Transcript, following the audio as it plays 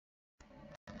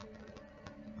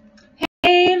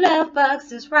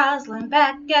bucks, it's Roslynn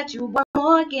back at you one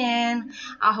more again.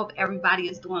 I hope everybody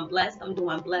is doing blessed. I'm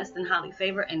doing blessed and highly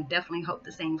favored, and definitely hope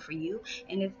the same for you.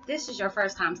 And if this is your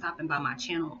first time stopping by my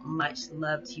channel, much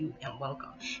love to you and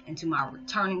welcome. And to my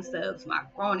returning subs, my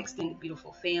growing extended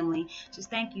beautiful family, just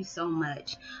thank you so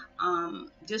much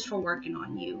just for working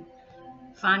on you,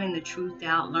 finding the truth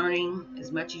out, learning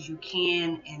as much as you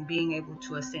can, and being able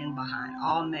to ascend behind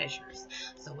all measures.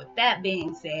 So with that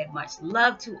being said, much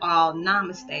love to all.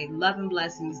 Namaste. Love and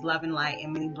blessings, love and light,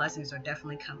 and many blessings are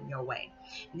definitely coming your way.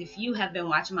 And if you have been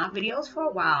watching my videos for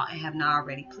a while and have not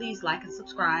already, please like and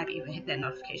subscribe, even hit that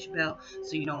notification bell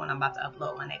so you know when I'm about to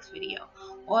upload my next video.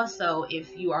 Also,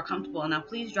 if you are comfortable enough,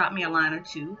 please drop me a line or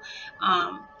two.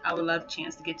 I would love a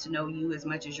chance to get to know you as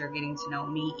much as you're getting to know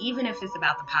me, even if it's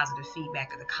about the positive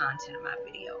feedback of the content of my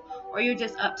video, or you're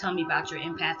just up telling me about your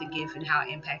empathic gift and how it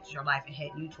impacted your life and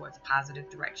heading you towards a positive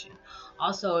direction.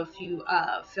 Also, if you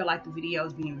feel like the video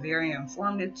is being very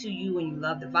informative to you and you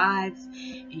love the vibes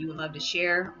and you would love to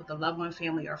share with a loved one,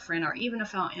 family, or friend, or even a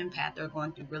fellow empath, they're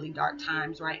going through really dark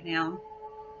times right now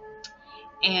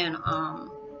and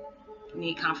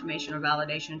need confirmation or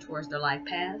validation towards their life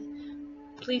path,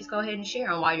 please go ahead and share.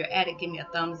 And while you're at it, give me a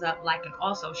thumbs up, like, and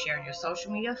also share in your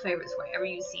social media favorites wherever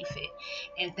you see fit.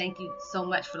 And thank you so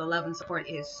much for the love and support.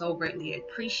 It is so greatly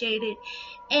appreciated.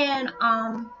 And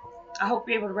I hope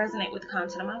you're able to resonate with the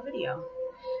content of my video.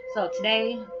 So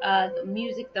today, the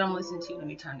music that I'm listening to, let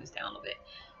me turn this down a little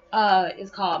bit, is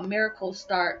called Miracles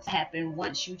Start Happen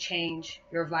Once You Change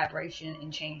Your Vibration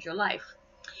and Change Your Life.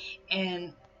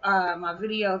 And my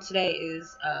video today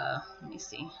is, let me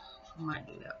see, I might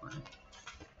do that one.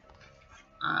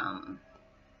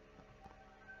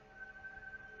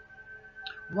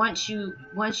 Once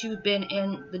you've been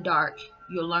in the dark,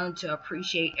 you'll learn to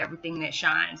appreciate everything that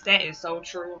shines. That is so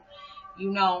true,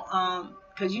 you know,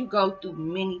 because you go through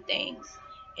many things,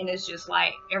 and it's just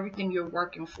like everything you're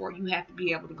working for, you have to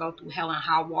be able to go through hell and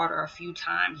high water a few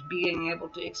times, being able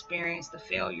to experience the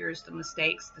failures, the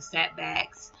mistakes, the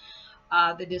setbacks,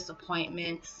 the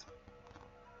disappointments,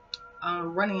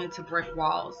 running into brick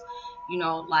walls, you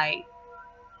know, like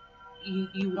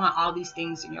you want all these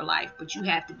things in your life, but you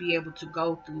have to be able to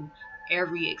go through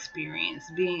every experience,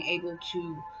 being able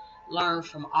to learn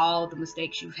from all the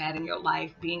mistakes you've had in your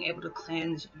life, being able to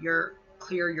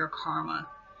clear your karma,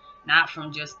 not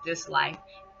from just this life,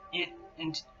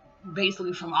 and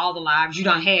basically from all the lives you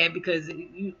done had, because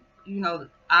you know,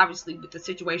 obviously with the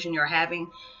situation you're having,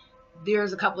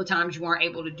 there's a couple of times you weren't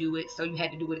able to do it, so you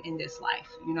had to do it in this life.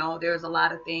 You know, there's a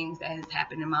lot of things that has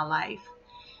happened in my life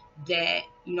that,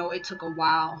 you know, it took a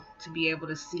while to be able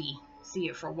to see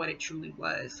it for what it truly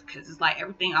was, because it's like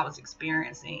everything I was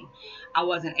experiencing, I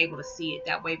wasn't able to see it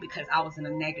that way because I was in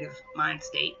a negative mind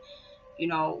state, you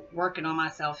know, working on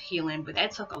myself, healing. But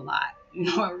that took a lot, you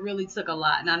know, it really took a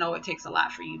lot. And I know it takes a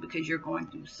lot for you because you're going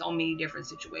through so many different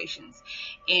situations,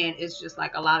 and it's just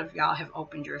like a lot of y'all have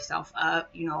opened yourself up,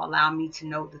 you know, allow me to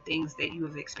know the things that you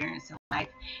have experienced in life,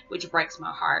 which breaks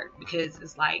my heart, because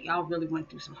it's like y'all really went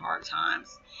through some hard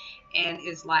times, and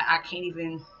it's like I can't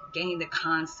even gain the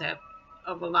concept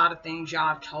of a lot of things y'all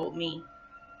have told me,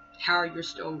 how you're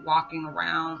still walking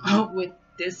around with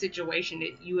this situation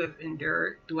that you have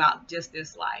endured throughout just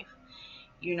this life,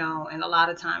 you know. And a lot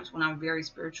of times when I'm very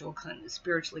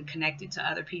spiritually connected to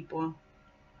other people,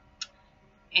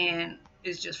 and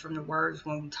it's just from the words,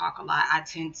 when we talk a lot, I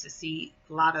tend to see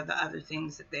a lot of the other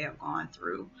things that they have gone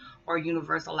through, or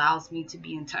universe allows me to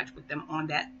be in touch with them on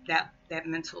that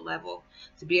mental level,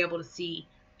 to be able to see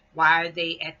why are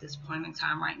they at this point in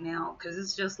time right now. Because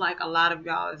it's just like a lot of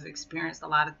y'all have experienced a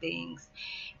lot of things,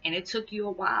 and it took you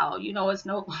a while, you know. It's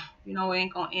no, you know, it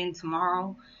ain't gonna end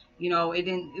tomorrow, you know.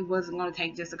 It wasn't gonna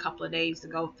take just a couple of days to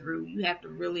go through. You have to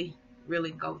really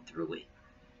go through it,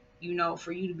 you know,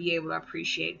 for you to be able to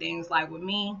appreciate things. Like with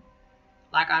me,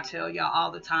 like I tell y'all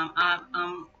all the time,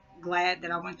 I'm glad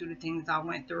that I went through the things I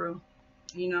went through.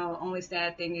 You know, only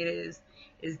sad thing it is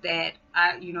that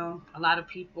you know, a lot of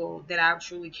people that I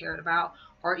truly cared about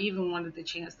or even wanted the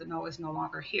chance to know is no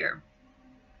longer here.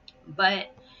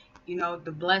 But, you know,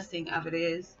 the blessing of it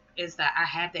is that I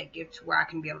have that gift to where I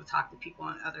can be able to talk to people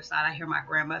on the other side. I hear my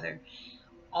grandmother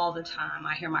all the time.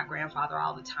 I hear my grandfather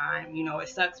all the time. You know, it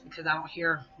sucks because I don't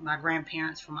hear my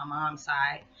grandparents from my mom's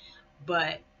side,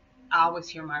 but I always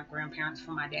hear my grandparents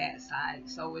from my dad's side.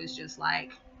 So it's just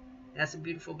like, that's a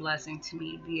beautiful blessing to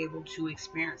me to be able to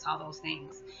experience all those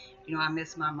things. You know, I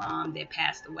miss my mom that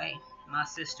passed away, my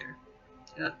sister,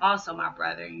 also my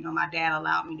brother. You know, my dad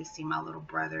allowed me to see my little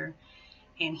brother,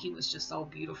 and he was just so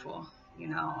beautiful. You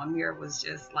know, Amir was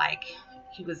just like,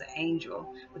 he was an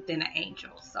angel within an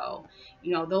angel. So,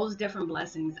 you know, those different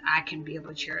blessings I can be able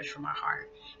to cherish from my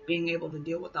heart, being able to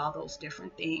deal with all those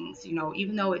different things, you know,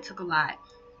 even though it took a lot,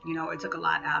 you know, it took a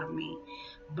lot out of me,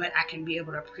 but I can be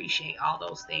able to appreciate all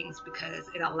those things because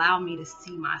it allowed me to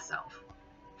see myself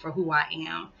for who I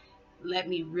am. Let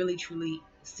me really truly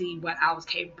see what I was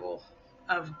capable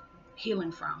of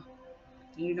healing from,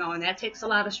 you know, and that takes a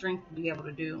lot of strength to be able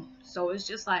to do. So it's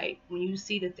just like when you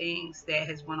see the things that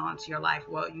has went on to your life,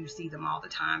 well, you see them all the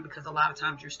time because a lot of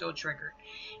times you're still triggered.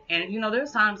 And, you know,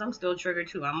 there's times I'm still triggered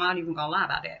too. I'm not even gonna lie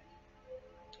about that.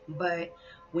 But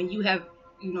when you have,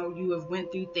 you know, you have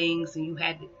went through things and you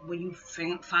had, when you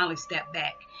finally step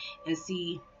back and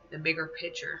see the bigger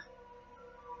picture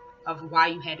of why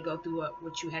you had to go through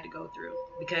what you had to go through.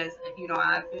 Because, you know,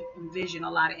 I envision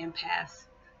a lot of empaths.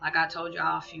 Like I told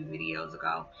y'all a few videos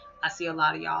ago, I see a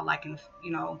lot of y'all like in,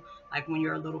 you know, like when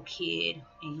you're a little kid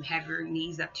and you have your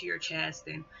knees up to your chest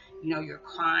and, you know, you're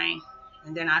crying.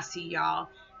 And then I see y'all,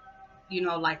 you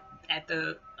know, like at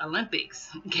the Olympics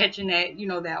catching that, you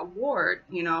know, that award,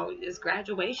 you know, it's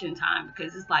graduation time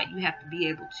because it's like you have to be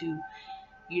able to,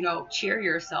 you know, cheer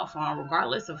yourself on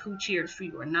regardless of who cheers for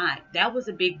you or not. That was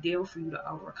a big deal for you to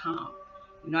overcome.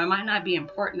 You know, it might not be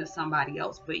important to somebody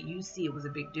else, but you see it was a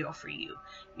big deal for you.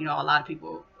 You know, a lot of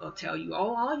people will tell you,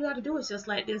 oh, all you got to do is just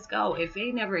let this go. If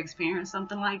they never experienced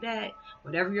something like that,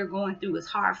 whatever you're going through, it's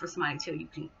hard for somebody to tell you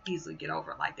can easily get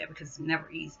over it like that because it's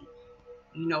never easy.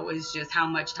 You know, it's just how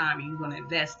much time are you going to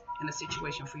invest in a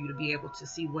situation for you to be able to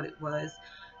see what it was,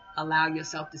 allow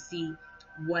yourself to see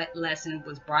what lesson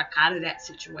was brought out of that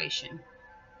situation,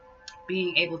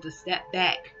 being able to step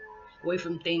back away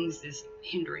from things that's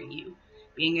hindering you,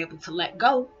 being able to let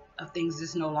go of things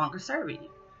that's no longer serving you,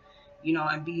 you know,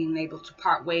 and being able to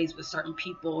part ways with certain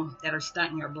people that are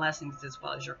stunting your blessings as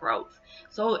well as your growth.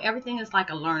 So everything is like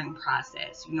a learning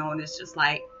process, you know, and it's just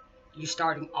like you're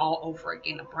starting all over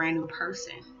again, a brand new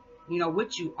person, you know,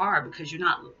 which you are because you're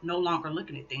no longer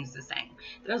looking at things the same.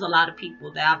 There's a lot of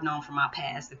people that I've known from my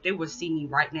past. If they would see me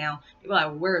right now, they'd be like,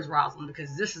 well, where is Roslynn?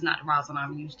 Because this is not the Roslynn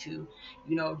I'm used to.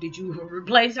 You know, did you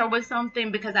replace her with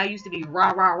something? Because I used to be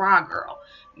rah, rah, rah girl.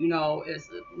 You know, it's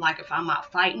like if I'm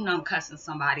out fighting, I'm cussing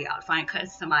somebody out. If I ain't cussing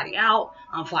somebody out,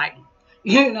 I'm fighting.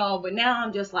 You know, but now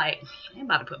I'm just like, I ain't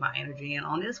about to put my energy in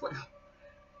on this one.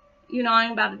 You know, I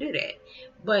ain't about to do that.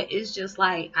 But it's just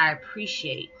like I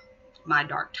appreciate my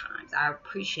dark times. I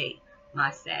appreciate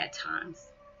my sad times.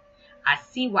 I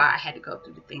see why I had to go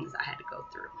through the things I had to go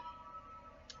through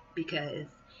because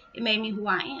it made me who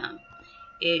I am.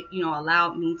 It, you know,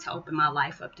 allowed me to open my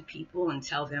life up to people and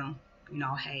tell them, you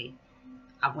know, hey,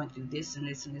 I went through this and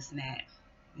this and this and that.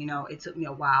 You know, it took me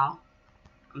a while.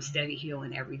 I'm steady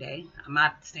healing every day. I'm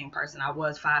not the same person I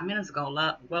was 5 minutes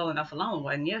ago. Well enough alone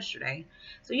wasn't yesterday.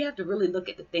 So you have to really look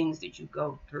at the things that you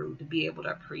go through to be able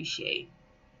to appreciate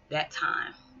that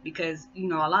time. Because, you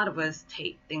know, a lot of us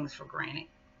take things for granted.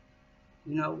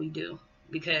 You know, we do.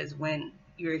 Because when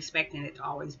you're expecting it to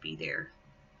always be there,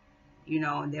 you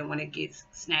know, and then when it gets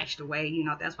snatched away, you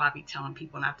know, that's why I be telling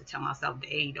people not to tell myself,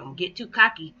 hey, don't get too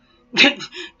cocky.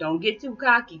 Don't get too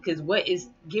cocky because what is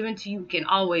given to you can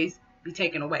always be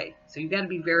taken away. So you got to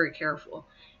be very careful,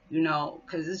 you know,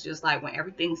 because it's just like when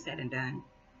everything's said and done,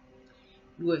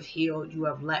 you have healed, you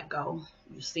have let go,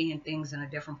 you're seeing things in a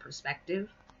different perspective.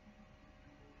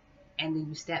 And then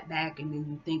you step back and then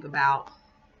you think about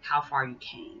how far you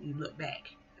came. You look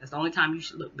back. That's the only time you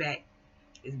should look back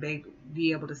is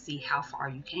be able to see how far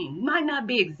you came. You might not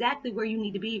be exactly where you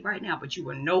need to be right now, but you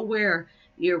were nowhere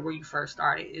near where you first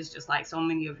started. It's just like so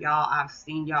many of y'all, I've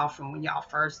seen y'all from when y'all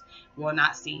first, well,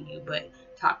 not seen you, but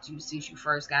talked to you since you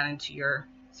first got into your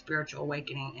spiritual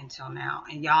awakening until now.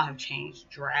 And y'all have changed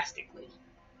drastically.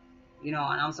 You know,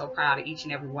 and I'm so proud of each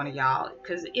and every one of y'all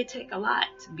because it takes a lot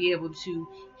to be able to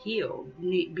heal,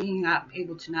 being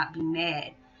able to not be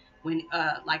mad when,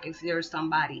 like if there's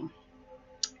somebody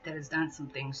that has done some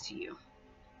things to you.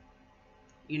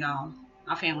 You know,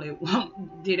 my family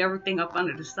did everything up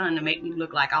under the sun to make me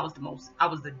look like I was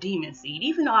the demon seed,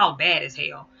 even though I was bad as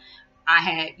hell. I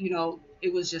had, you know,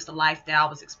 it was just a life that I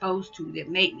was exposed to that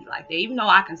made me like that. Even though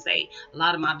I can say a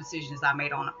lot of my decisions I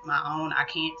made on my own, I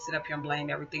can't sit up here and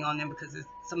blame everything on them because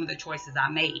some of the choices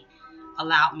I made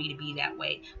allowed me to be that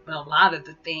way. But a lot of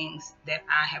the things that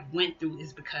I have went through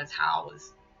is because how I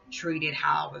was treated,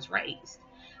 how I was raised.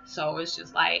 So it's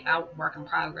just like I work in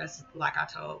progress. Like I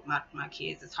told my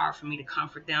kids, it's hard for me to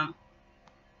comfort them,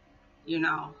 you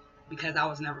know, because I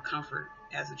was never comforted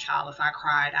as a child. If I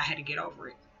cried, I had to get over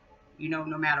it. You know,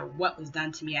 no matter what was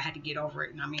done to me, I had to get over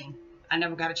it. And I mean, I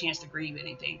never got a chance to grieve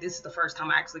anything. This is the first time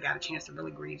I actually got a chance to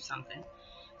really grieve something.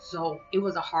 So it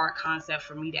was a hard concept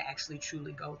for me to actually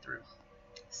truly go through.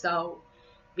 So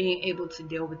being able to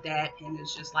deal with that, and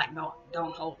it's just like, no,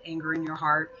 don't hold anger in your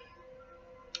heart.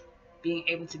 Being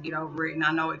able to get over it. And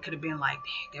I know it could have been like,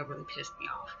 dang, that really pissed me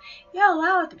off. Yeah,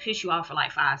 allow it to piss you off for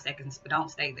like 5 seconds, but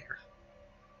don't stay there.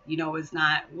 You know, it's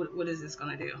not, what is this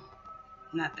going to do?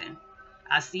 Nothing.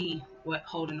 I see what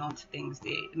holding on to things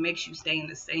did. It makes you stay in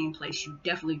the same place you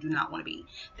definitely do not want to be.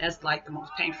 That's like the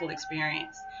most painful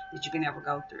experience that you can ever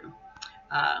go through.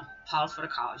 Pause for the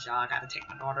cause, y'all. I got to take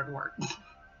my daughter to work.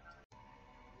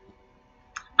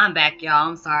 I'm back, y'all.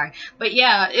 I'm sorry. But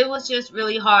yeah, it was just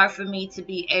really hard for me to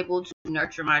be able to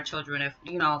nurture my children, if,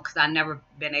 you know, because I never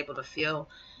been able to feel,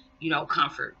 you know,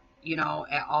 comfort, you know,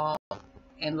 at all,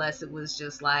 unless it was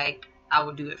just like I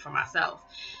would do it for myself.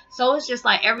 So it's just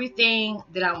like everything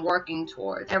that I'm working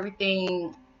towards,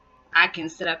 everything I can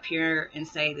sit up here and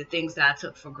say, the things that I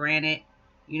took for granted,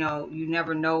 you know, you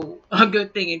never know a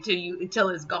good thing until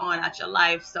it's gone out your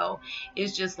life. So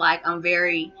it's just like, I'm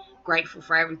very grateful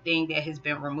for everything that has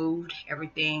been removed,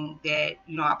 everything that,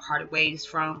 you know, I parted ways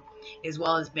from, as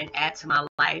well as been added to my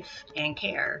life and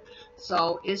care.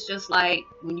 So it's just like,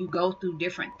 when you go through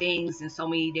different things and so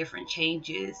many different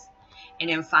changes, and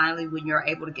then finally when you're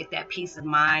able to get that peace of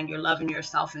mind, you're loving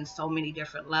yourself in so many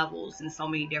different levels, in so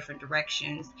many different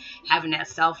directions, having that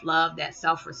self-love, that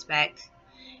self-respect,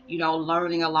 you know,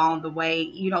 learning along the way,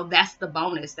 you know, that's the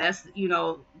bonus. That's, you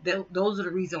know, those are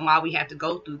the reason why we have to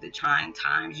go through the trying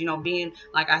times, you know, being,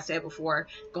 like I said before,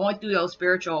 going through those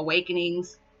spiritual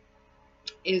awakenings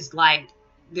is like,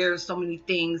 there's so many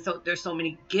things, so there's so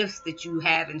many gifts that you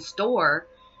have in store.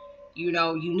 You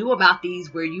know, you knew about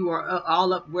these where you were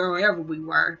all up wherever we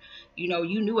were. You know,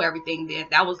 you knew everything then.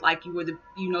 That was like you were the,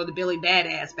 you know, the Billy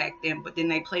Badass back then. But then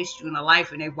they placed you in a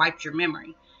life and they wiped your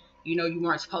memory. You know, you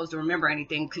weren't supposed to remember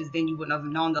anything, because then you wouldn't have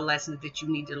known the lessons that you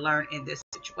need to learn in this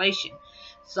situation.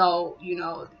 So, you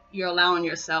know, you're allowing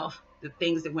yourself the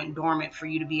things that went dormant for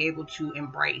you to be able to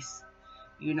embrace.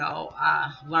 You know,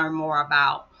 learn more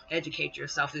about, educate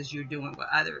yourself as you're doing with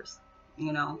others.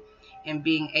 You know, and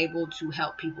being able to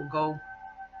help people go,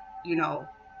 you know,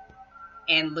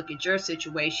 and look at your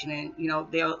situation, and, you know,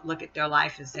 they'll look at their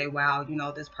life and say, wow, you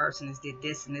know, this person has did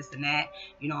this and this and that,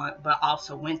 you know, but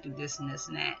also went through this and this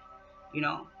and that, you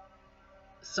know,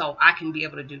 so I can be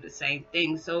able to do the same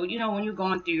thing. So, you know, when you're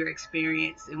going through your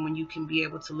experience, and when you can be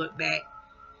able to look back,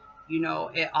 you know,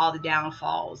 at all the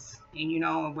downfalls, and, you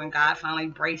know, when God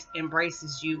finally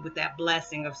embraces you with that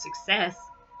blessing of success,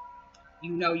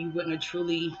 you know, you wouldn't have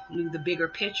truly knew the bigger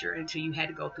picture until you had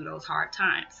to go through those hard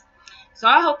times. So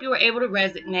I hope you were able to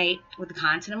resonate with the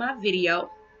content of my video.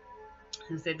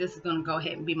 I said this is going to go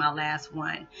ahead and be my last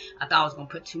one. I thought I was going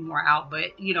to put 2 more out,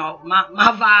 but, you know, my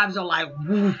vibes are like,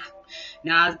 woof.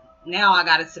 Now I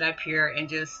got to sit up here and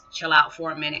just chill out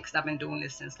for a minute, because I've been doing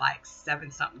this since like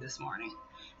 7 something this morning.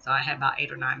 So I had about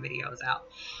 8 or 9 videos out.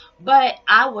 But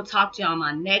I will talk to you on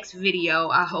my next video.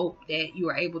 I hope that you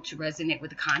are able to resonate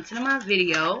with the content of my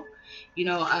video. You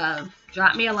know,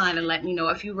 drop me a line and let me know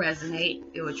if you resonate.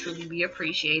 It would truly be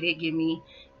appreciated. Give me,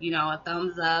 you know, a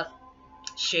thumbs up,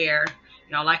 share,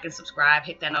 you know, like and subscribe.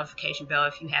 Hit that notification bell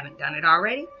if you haven't done it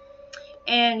already.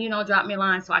 And, you know, drop me a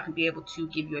line so I can be able to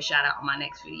give you a shout out on my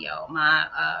next video. My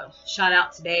shout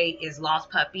out today is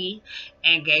Lost Puppy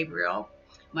and Gabriel.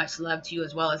 Much love to you,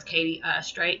 as well as Katie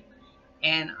Straight.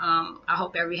 And I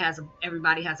hope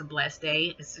everybody has a blessed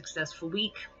day, a successful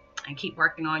week, and keep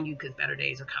working on you, because better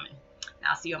days are coming.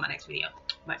 Now, I'll see you on my next video.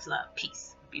 Much love.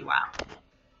 Peace. Be wild.